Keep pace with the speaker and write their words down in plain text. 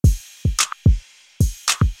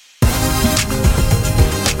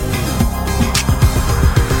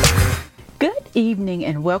evening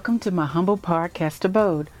and welcome to my humble podcast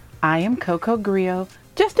abode. I am Coco Griot,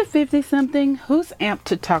 just a 50-something who's amped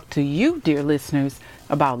to talk to you, dear listeners,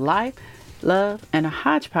 about life, love, and a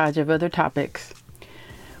hodgepodge of other topics.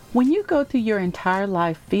 When you go through your entire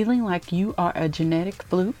life feeling like you are a genetic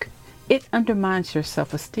fluke, it undermines your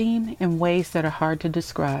self-esteem in ways that are hard to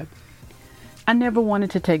describe. I never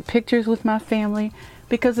wanted to take pictures with my family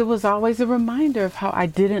because it was always a reminder of how I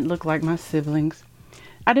didn't look like my siblings.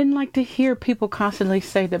 I didn't like to hear people constantly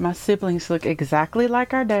say that my siblings look exactly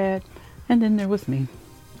like our dad, and then there was me.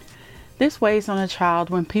 This weighs on a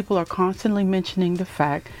child when people are constantly mentioning the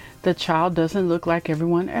fact the child doesn't look like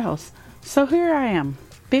everyone else. So here I am,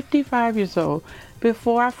 55 years old,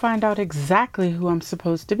 before I find out exactly who I'm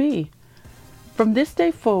supposed to be. From this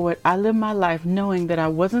day forward, I live my life knowing that I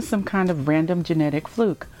wasn't some kind of random genetic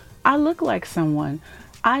fluke. I look like someone.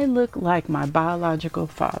 I look like my biological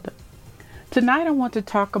father. Tonight I want to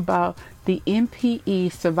talk about the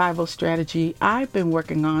NPE survival strategy I've been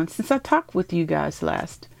working on since I talked with you guys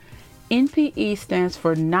last. NPE stands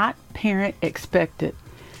for Not Parent Expected.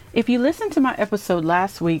 If you listened to my episode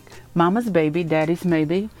last week, Mama's Baby, Daddy's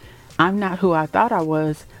Maybe, I'm Not Who I Thought I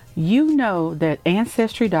Was, you know that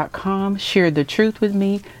Ancestry.com shared the truth with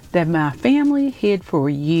me that my family hid for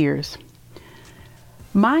years.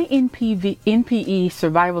 My NPE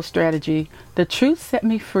survival strategy, the truth set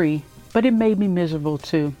me free, but it made me miserable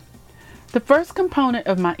too. The first component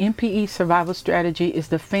of my NPE survival strategy is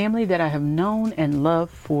the family that I have known and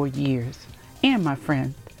loved for years, and my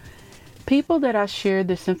friends. People that I shared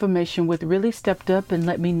this information with really stepped up and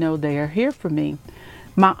let me know they are here for me.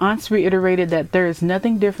 My aunts reiterated that there is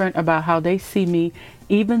nothing different about how they see me,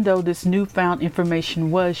 even though this newfound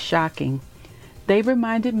information was shocking. They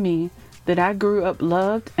reminded me that I grew up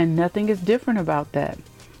loved and nothing is different about that.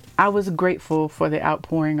 I was grateful for the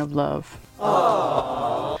outpouring of love.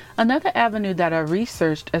 Aww. Another avenue that I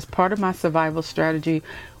researched as part of my survival strategy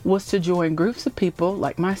was to join groups of people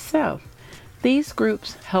like myself. These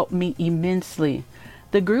groups helped me immensely.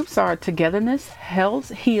 The groups are Togetherness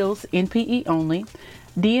Heals NPE Only,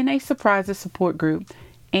 DNA Surprises Support Group,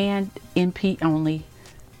 and NP Only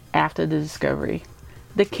After the Discovery.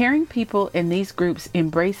 The caring people in these groups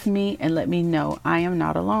embrace me and let me know I am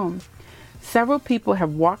not alone. Several people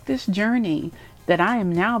have walked this journey that I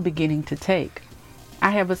am now beginning to take. I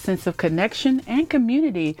have a sense of connection and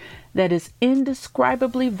community that is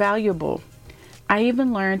indescribably valuable. I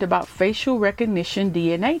even learned about facial recognition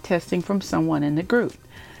DNA testing from someone in the group.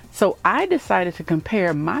 So I decided to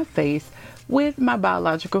compare my face with my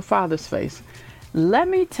biological father's face. Let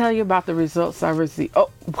me tell you about the results I received. Oh,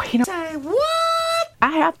 wait a minute. Say what?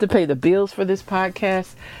 I have to pay the bills for this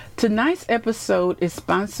podcast. Tonight's episode is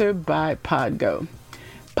sponsored by Podgo.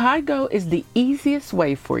 Podgo is the easiest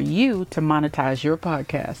way for you to monetize your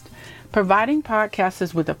podcast, providing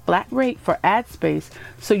podcasters with a flat rate for ad space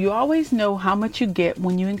so you always know how much you get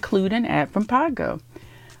when you include an ad from Podgo.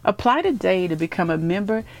 Apply today to become a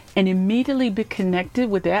member and immediately be connected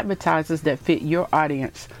with advertisers that fit your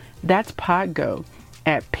audience. That's Podgo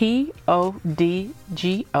at podgo.co.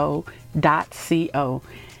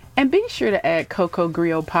 And be sure to add Coco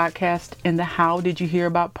Griot Podcast in the How Did You Hear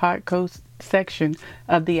About Podco section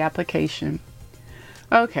of the application.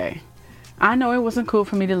 Okay, I know it wasn't cool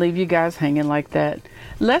for me to leave you guys hanging like that.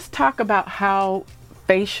 Let's talk about how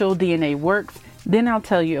facial DNA works, then I'll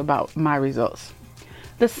tell you about my results.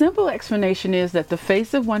 The simple explanation is that the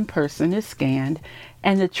face of one person is scanned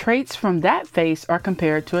and the traits from that face are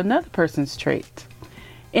compared to another person's traits.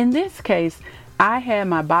 In this case, I had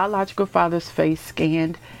my biological father's face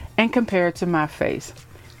scanned and compared to my face.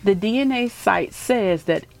 The DNA site says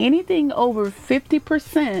that anything over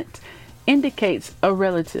 50% indicates a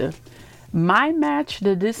relative. My match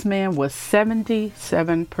to this man was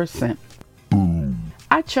 77%. Boom.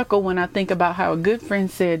 I chuckle when I think about how a good friend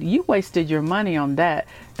said, "You wasted your money on that,"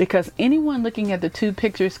 because anyone looking at the two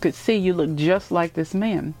pictures could see you look just like this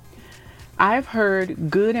man. I've heard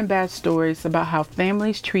good and bad stories about how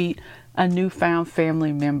families treat a newfound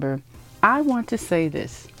family member. I want to say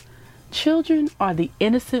this. Children are the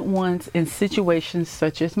innocent ones in situations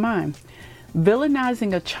such as mine.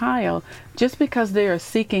 Villainizing a child just because they are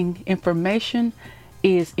seeking information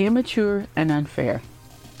is immature and unfair.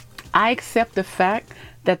 I accept the fact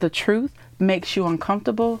that the truth makes you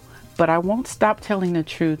uncomfortable, but I won't stop telling the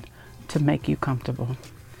truth to make you comfortable.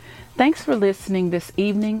 Thanks for listening this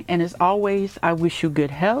evening, and as always, I wish you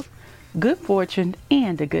good health, good fortune,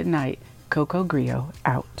 and a good night. Coco Griot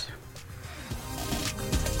out.